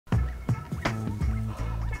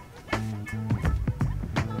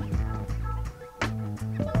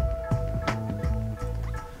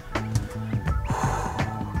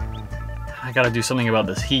I gotta do something about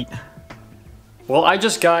this heat. Well, I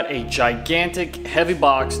just got a gigantic heavy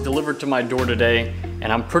box delivered to my door today,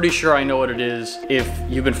 and I'm pretty sure I know what it is. If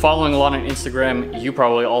you've been following along on Instagram, you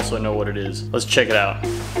probably also know what it is. Let's check it out.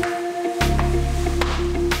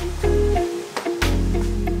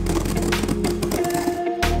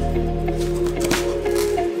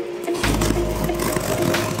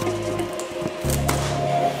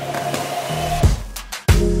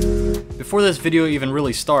 Before this video even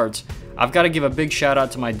really starts, I've got to give a big shout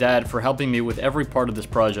out to my dad for helping me with every part of this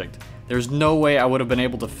project. There's no way I would have been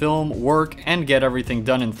able to film, work, and get everything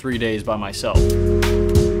done in 3 days by myself.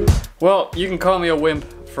 Well, you can call me a wimp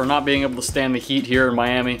for not being able to stand the heat here in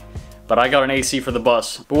Miami, but I got an AC for the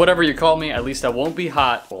bus. But whatever you call me, at least I won't be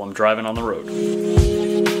hot while I'm driving on the road.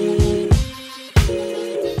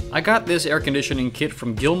 I got this air conditioning kit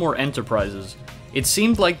from Gilmore Enterprises. It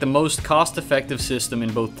seemed like the most cost-effective system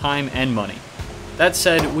in both time and money. That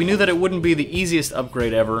said, we knew that it wouldn't be the easiest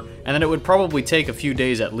upgrade ever, and that it would probably take a few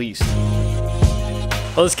days at least.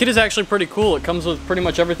 Well, this kit is actually pretty cool. It comes with pretty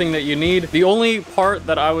much everything that you need. The only part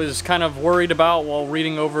that I was kind of worried about while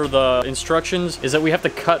reading over the instructions is that we have to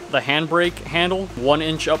cut the handbrake handle 1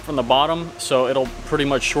 inch up from the bottom, so it'll pretty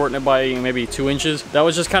much shorten it by maybe 2 inches. That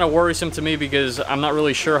was just kind of worrisome to me because I'm not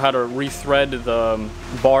really sure how to rethread the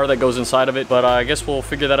bar that goes inside of it, but I guess we'll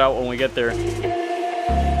figure that out when we get there.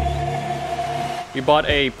 We bought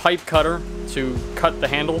a pipe cutter to cut the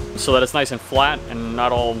handle so that it's nice and flat and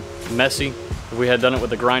not all messy if we had done it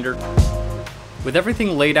with a grinder. With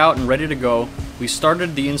everything laid out and ready to go, we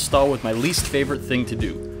started the install with my least favorite thing to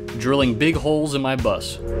do, drilling big holes in my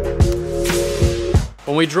bus.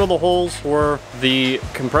 When we drill the holes for the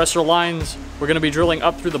compressor lines, we're going to be drilling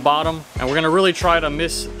up through the bottom, and we're going to really try to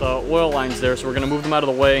miss the oil lines there, so we're going to move them out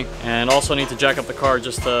of the way, and also need to jack up the car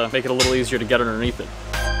just to make it a little easier to get underneath it.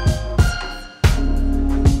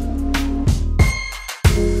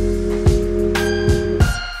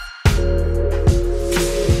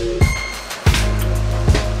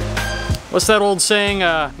 What's that old saying,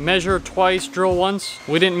 measure twice, drill once?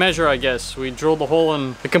 We didn't measure, I guess. We drilled the hole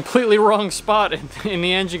in the completely wrong spot in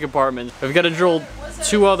the engine compartment. We've got to drill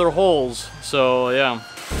 2 other holes, so yeah.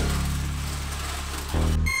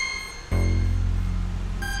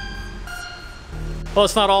 Well,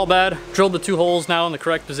 it's not all bad. Drilled the 2 holes now in the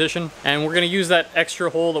correct position, and we're gonna use that extra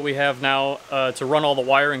hole that we have now to run all the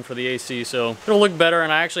wiring for the AC, so it'll look better.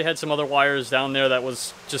 And I actually had some other wires down there that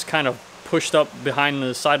was just kind of pushed up behind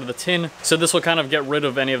the side of the tin, so this will kind of get rid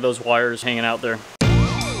of any of those wires hanging out there.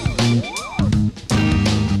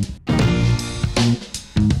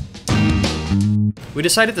 We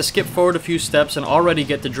decided to skip forward a few steps and already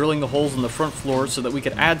get to drilling the holes in the front floor so that we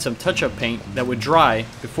could add some touch-up paint that would dry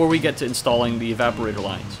before we get to installing the evaporator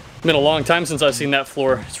lines. It's been a long time since I've seen that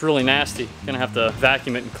floor. It's really nasty. Gonna have to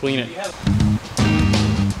vacuum it and clean it.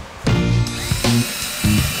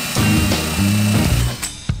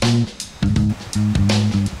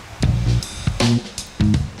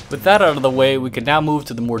 With that out of the way, we can now move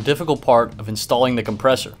to the more difficult part of installing the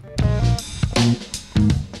compressor.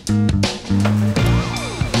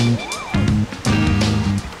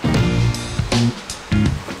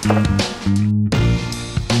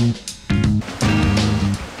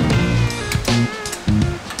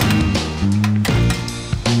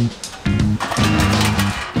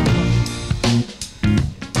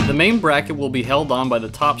 The main bracket will be held on by the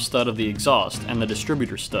top stud of the exhaust and the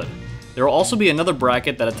distributor stud. There will also be another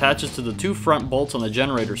bracket that attaches to the 2 front bolts on the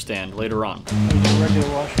generator stand later on.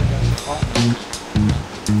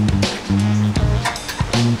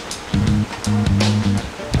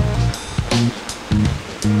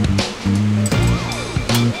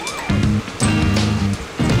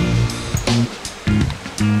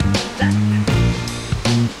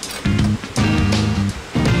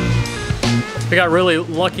 We got really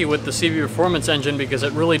lucky with the CV Performance engine because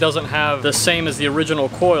it really doesn't have the same as the original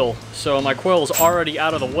coil. So my coil is already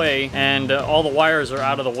out of the way, and all the wires are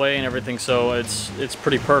out of the way and everything, so it's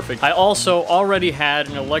pretty perfect. I also already had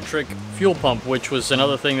an electric fuel pump, which was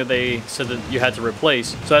another thing that they said that you had to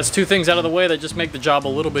replace. So that's 2 things out of the way that just make the job a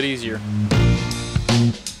little bit easier.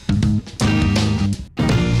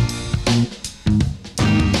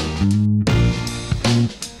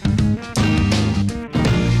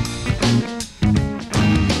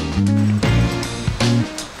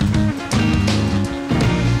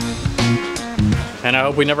 And I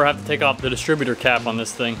hope we never have to take off the distributor cap on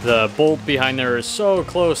this thing. The bolt behind there is so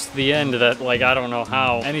close to the end that, like, I don't know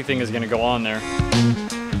how anything is gonna go on there.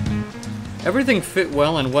 Everything fit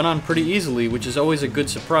well and went on pretty easily, which is always a good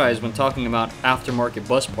surprise when talking about aftermarket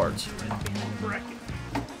bus parts.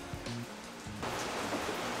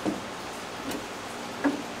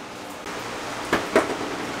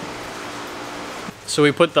 So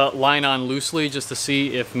we put the line on loosely just to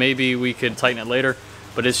see if maybe we could tighten it later,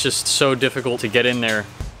 but it's just so difficult to get in there.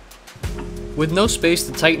 With no space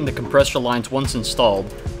to tighten the compressor lines once installed,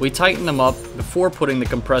 we tighten them up before putting the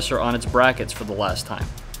compressor on its brackets for the last time.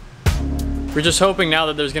 We're just hoping now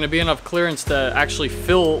that there's going to be enough clearance to actually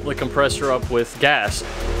fill the compressor up with gas.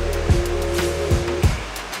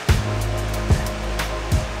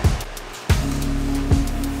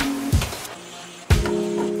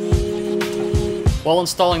 While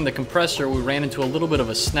installing the compressor, we ran into a little bit of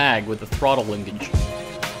a snag with the throttle linkage.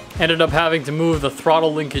 Ended up having to move the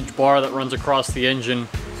throttle linkage bar that runs across the engine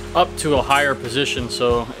up to a higher position,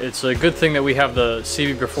 so it's a good thing that we have the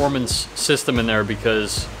CB Performance system in there,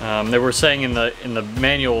 because they were saying in the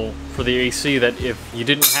manual for the AC that if you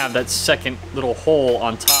didn't have that second little hole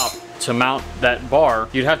on top to mount that bar,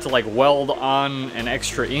 you'd have to like weld on an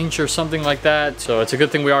extra inch or something like that. So it's a good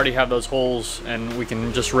thing we already have those holes and we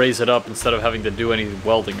can just raise it up instead of having to do any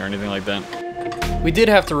welding or anything like that. We did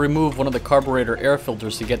have to remove one of the carburetor air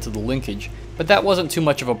filters to get to the linkage, but that wasn't too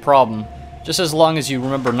much of a problem, just as long as you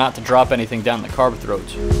remember not to drop anything down the carb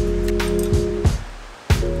throats.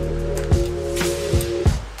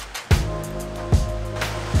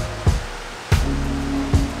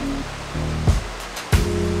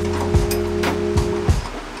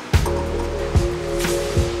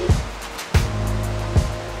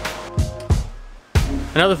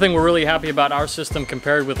 Another thing we're really happy about our system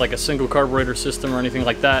compared with like a single carburetor system or anything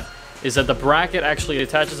like that is that the bracket actually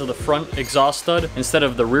attaches to the front exhaust stud instead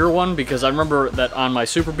of the rear one, because I remember that on my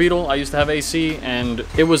Super Beetle I used to have AC and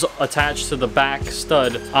it was attached to the back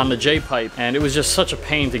stud on the J-pipe and it was just such a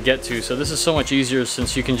pain to get to. So this is so much easier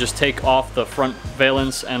since you can just take off the front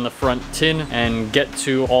valence and the front tin and get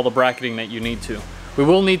to all the bracketing that you need to. We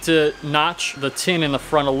will need to notch the tin in the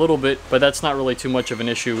front a little bit, but that's not really too much of an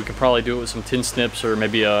issue. We could probably do it with some tin snips or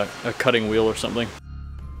maybe a cutting wheel or something.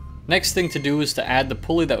 Next thing to do is to add the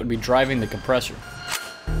pulley that would be driving the compressor.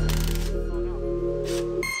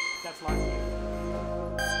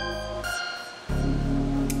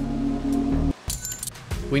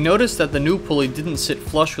 We noticed that the new pulley didn't sit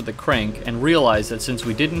flush with the crank and realized that since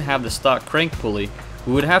we didn't have the stock crank pulley,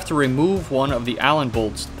 we would have to remove one of the Allen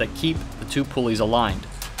bolts that keep the two pulleys aligned.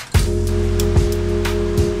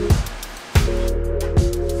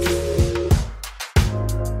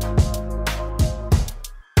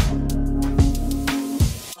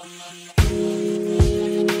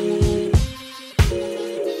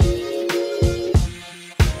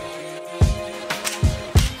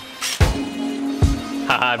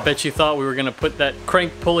 I bet you thought we were gonna put that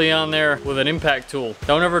crank pulley on there with an impact tool.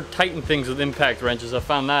 Don't ever tighten things with impact wrenches, I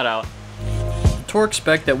found that out. The torque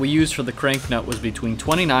spec that we used for the crank nut was between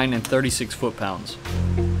 29 and 36 foot-pounds.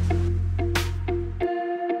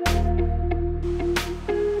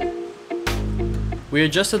 We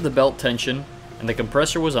adjusted the belt tension and the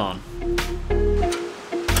compressor was on.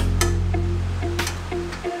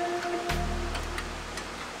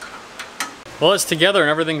 Well, it's together and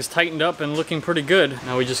everything's tightened up and looking pretty good.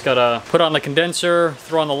 Now we just gotta put on the condenser,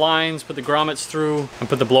 throw on the lines, put the grommets through, and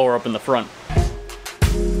put the blower up in the front.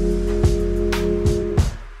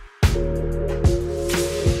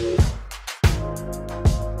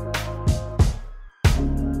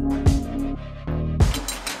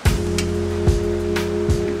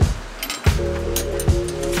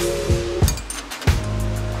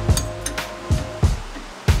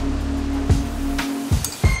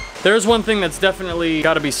 There's one thing that's definitely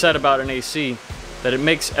got to be said about an AC, that it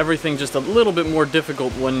makes everything just a little bit more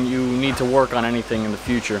difficult when you need to work on anything in the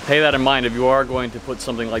future. Pay that in mind if you are going to put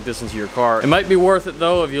something like this into your car. It might be worth it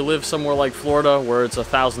though if you live somewhere like Florida where it's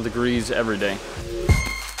 1,000 degrees every day.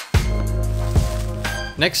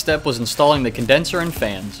 Next step was installing the condenser and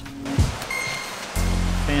fans.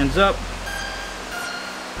 Fans up,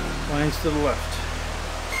 lines to the left.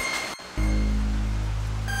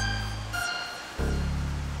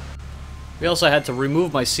 We also had to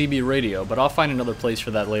remove my CB radio, but I'll find another place for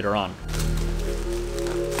that later on.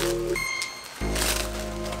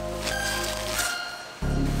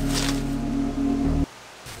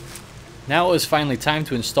 Now it was finally time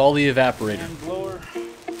to install the evaporator.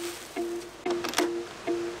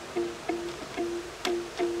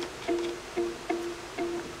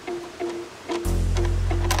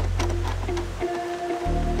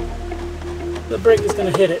 The brake is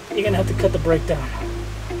going to hit it. You're going to have to cut the brake down.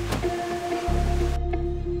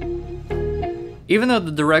 Even though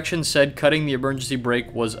the directions said cutting the emergency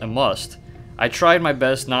brake was a must, I tried my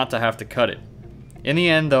best not to have to cut it. In the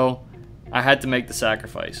end though, I had to make the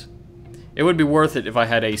sacrifice. It would be worth it if I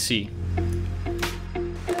had AC.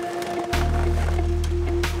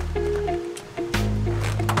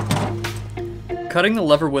 Cutting the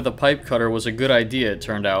lever with a pipe cutter was a good idea, it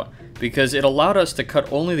turned out, because it allowed us to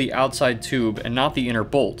cut only the outside tube and not the inner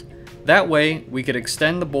bolt. That way, we could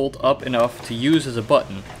extend the bolt up enough to use as a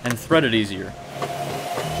button and thread it easier.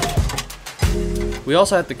 We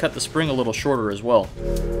also had to cut the spring a little shorter as well.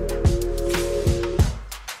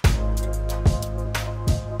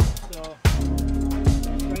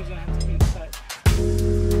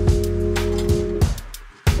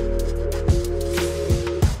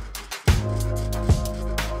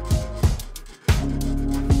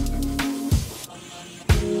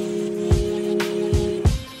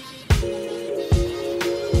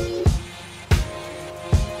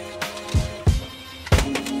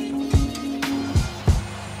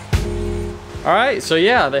 Alright, so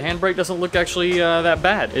yeah, the handbrake doesn't look actually that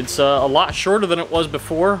bad. It's a lot shorter than it was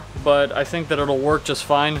before, but I think that it'll work just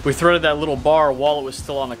fine. We threaded that little bar while it was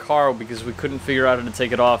still on the car because we couldn't figure out how to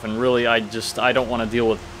take it off, and really I don't want to deal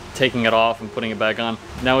with taking it off and putting it back on.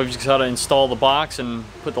 Now we've just got to install the box and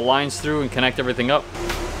put the lines through and connect everything up.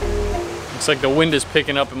 Looks like the wind is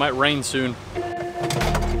picking up, it might rain soon.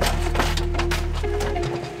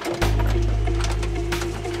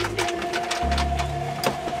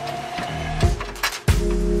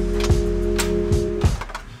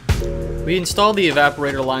 We installed the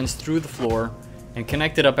evaporator lines through the floor and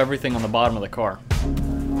connected up everything on the bottom of the car.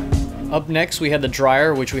 Up next we had the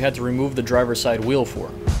dryer, which we had to remove the driver's side wheel for.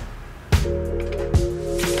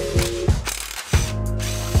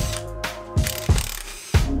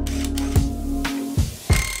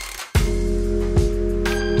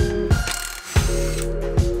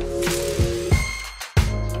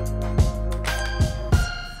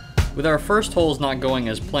 With our first holes not going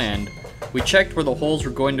as planned, we checked where the holes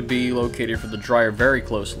were going to be located for the dryer very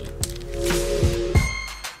closely.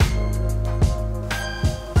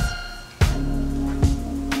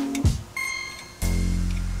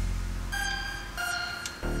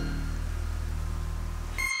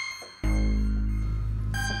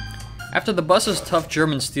 After the bus's tough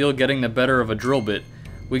German steel getting the better of a drill bit,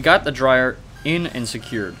 we got the dryer in and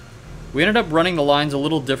secured. We ended up running the lines a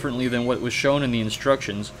little differently than what was shown in the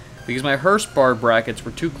instructions, because my Hurst bar brackets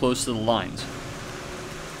were too close to the lines.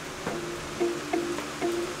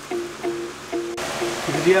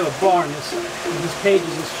 Because you have a bar on this side, and this page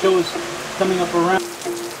just shows coming up around.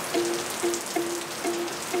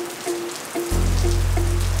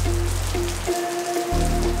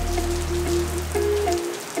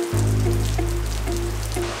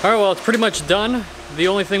 Alright, well, it's pretty much done. The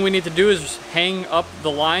only thing we need to do is hang up the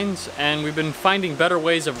lines, and we've been finding better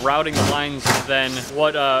ways of routing the lines than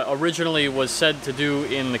what originally was said to do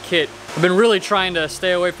in the kit. I've been really trying to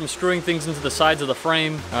stay away from screwing things into the sides of the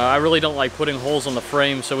frame. I really don't like putting holes on the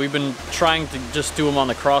frame, so we've been trying to just do them on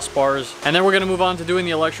the crossbars. And then we're going to move on to doing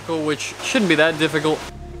the electrical, which shouldn't be that difficult.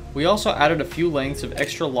 We also added a few lengths of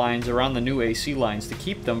extra lines around the new AC lines to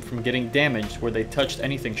keep them from getting damaged where they touched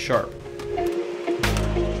anything sharp.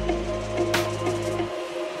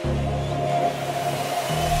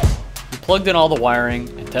 Plugged in all the wiring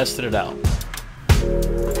and tested it out.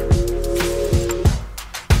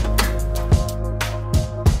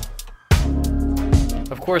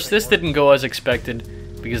 Of course, this didn't go as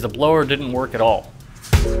expected because the blower didn't work at all.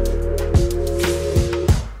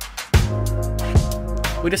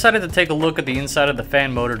 We decided to take a look at the inside of the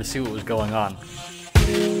fan motor to see what was going on.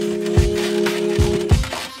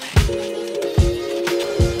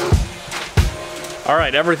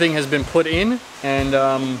 Alright, everything has been put in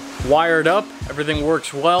and wired up. Everything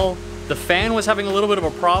works well. The fan was having a little bit of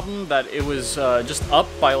a problem that it was just up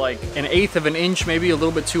by like 1/8 of an inch, maybe a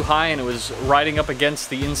little bit too high, and it was riding up against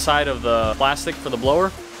the inside of the plastic for the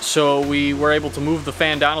blower. So we were able to move the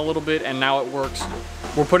fan down a little bit, and now it works.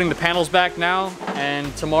 We're putting the panels back now,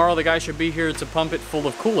 and tomorrow the guy should be here to pump it full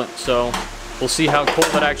of coolant. So we'll see how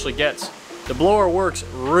cold it actually gets. The blower works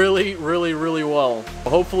really well.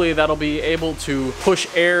 Hopefully that'll be able to push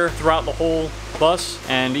air throughout the whole bus,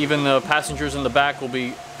 and even the passengers in the back will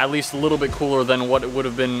be at least a little bit cooler than what it would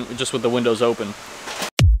have been just with the windows open.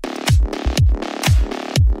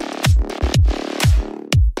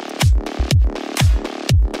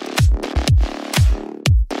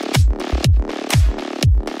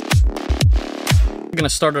 I'm gonna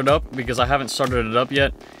start it up because I haven't started it up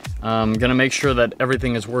yet. I'm gonna make sure that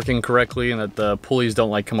everything is working correctly and that the pulleys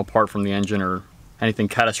don't like come apart from the engine or anything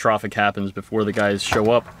catastrophic happens before the guys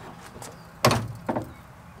show up.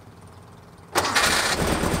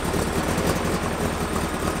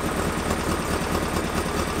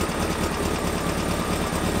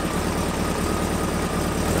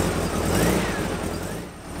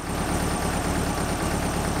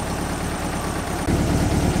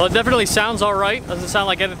 Well, it definitely sounds all right. Doesn't sound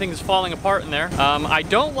like anything's falling apart in there. I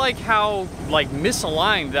don't like how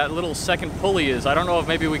misaligned that little second pulley is. I don't know if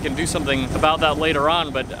maybe we can do something about that later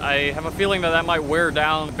on, but I have a feeling that that might wear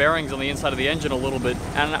down the bearings on the inside of the engine a little bit.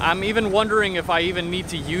 And I'm even wondering if I even need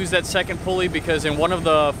to use that second pulley, because in one of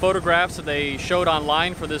the photographs that they showed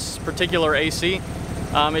online for this particular AC,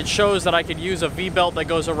 it shows that I could use a V-belt that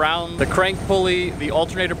goes around the crank pulley, the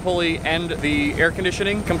alternator pulley, and the air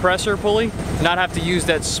conditioning compressor pulley, not have to use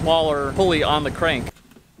that smaller pulley on the crank.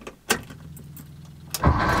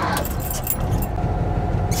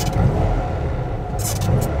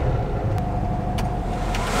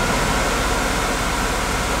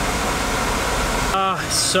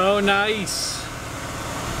 So nice.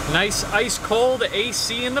 Nice ice cold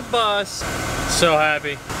AC in the bus. So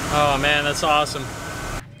happy. Oh man, that's awesome.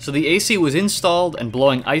 So the AC was installed and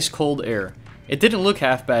blowing ice cold air. It didn't look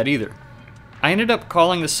half bad either. I ended up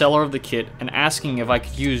calling the seller of the kit and asking if I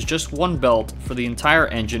could use just one belt for the entire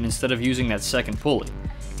engine instead of using that second pulley.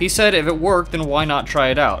 He said if it worked, then why not try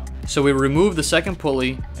it out? So we removed the second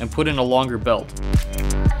pulley and put in a longer belt.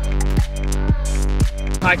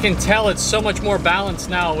 I can tell it's so much more balanced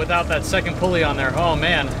now without that second pulley on there. Oh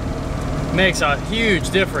man, makes a huge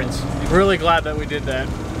difference. Really glad that we did that.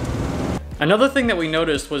 Another thing that we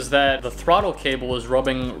noticed was that the throttle cable was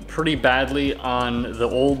rubbing pretty badly on the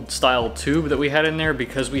old style tube that we had in there,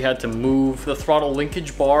 because we had to move the throttle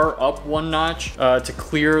linkage bar up one notch to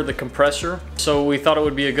clear the compressor. So we thought it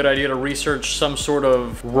would be a good idea to research some sort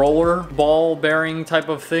of roller ball bearing type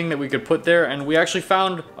of thing that we could put there, and we actually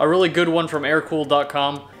found a really good one from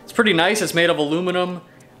aircool.com. It's pretty nice. It's made of aluminum.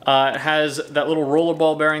 It has that little roller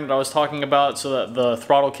ball bearing that I was talking about, so that the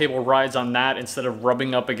throttle cable rides on that instead of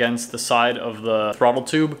rubbing up against the side of the throttle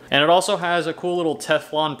tube. And it also has a cool little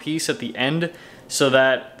Teflon piece at the end, so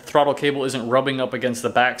that throttle cable isn't rubbing up against the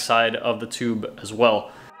back side of the tube as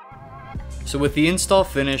well. So with the install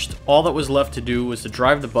finished, all that was left to do was to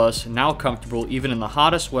drive the bus, now comfortable even in the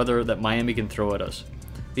hottest weather that Miami can throw at us.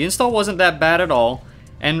 The install wasn't that bad at all,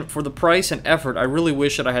 and for the price and effort, I really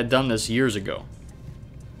wish that I had done this years ago.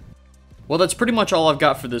 Well, that's pretty much all I've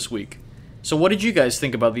got for this week. So what did you guys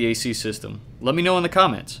think about the AC system? Let me know in the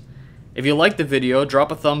comments. If you liked the video,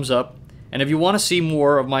 drop a thumbs up, and if you want to see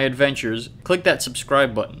more of my adventures, click that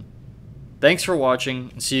subscribe button. Thanks for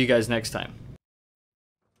watching, and see you guys next time.